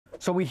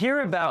So we hear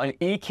about an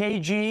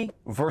EKG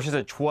versus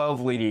a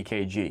 12-lead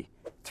EKG.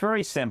 It's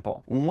very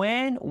simple.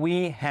 When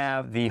we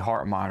have the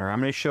heart monitor,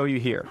 I'm going to show you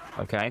here,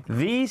 okay?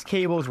 These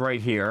cables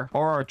right here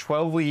are our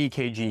 12-lead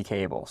EKG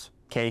cables,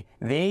 okay?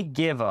 They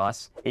give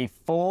us a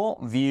full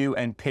view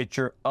and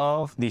picture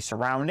of the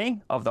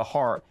surrounding of the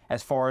heart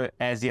as far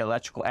as the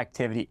electrical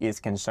activity is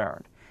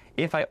concerned.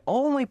 If I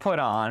only put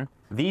on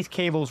these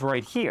cables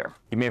right here,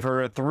 you may have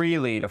heard of a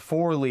 3-lead, a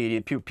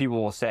 4-lead,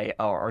 people will say,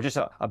 or just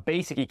a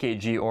basic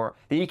EKG or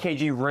the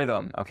EKG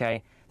rhythm,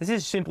 okay? This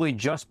is simply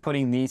just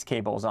putting these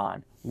cables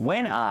on.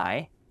 When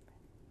I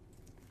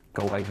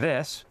go like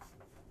this,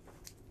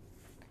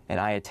 and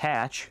I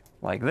attach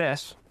like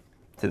this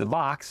to the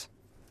box,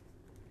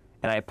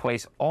 and I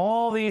place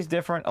all these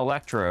different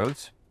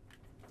electrodes,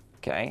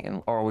 okay,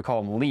 or we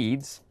call them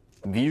leads,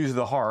 views of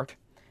the heart,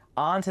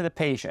 onto the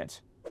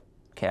patient,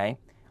 okay,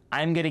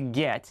 I'm going to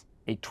get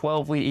a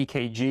 12-lead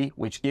EKG,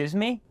 which gives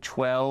me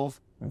 12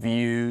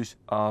 views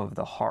of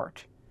the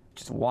heart,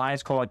 which is why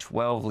it's called a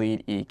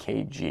 12-lead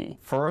EKG.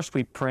 First, we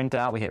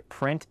hit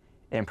print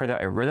and print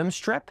out a rhythm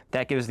strip.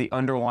 That gives the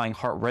underlying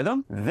heart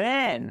rhythm.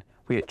 Then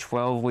we hit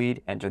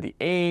 12-lead, enter the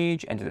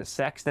age, enter the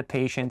sex of the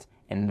patient,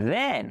 and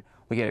then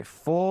we get a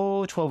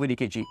full 12-lead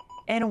EKG.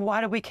 And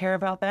why do we care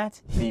about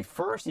that? The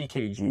first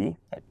EKG,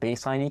 that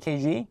baseline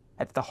EKG,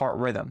 that's the heart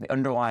rhythm, the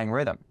underlying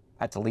rhythm.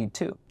 That's a lead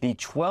 2. The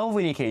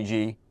 12-lead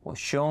EKG will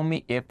show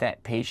me if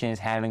that patient is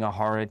having a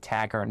heart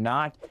attack or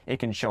not. It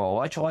can show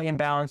electrolyte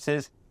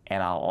imbalances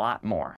and a lot more.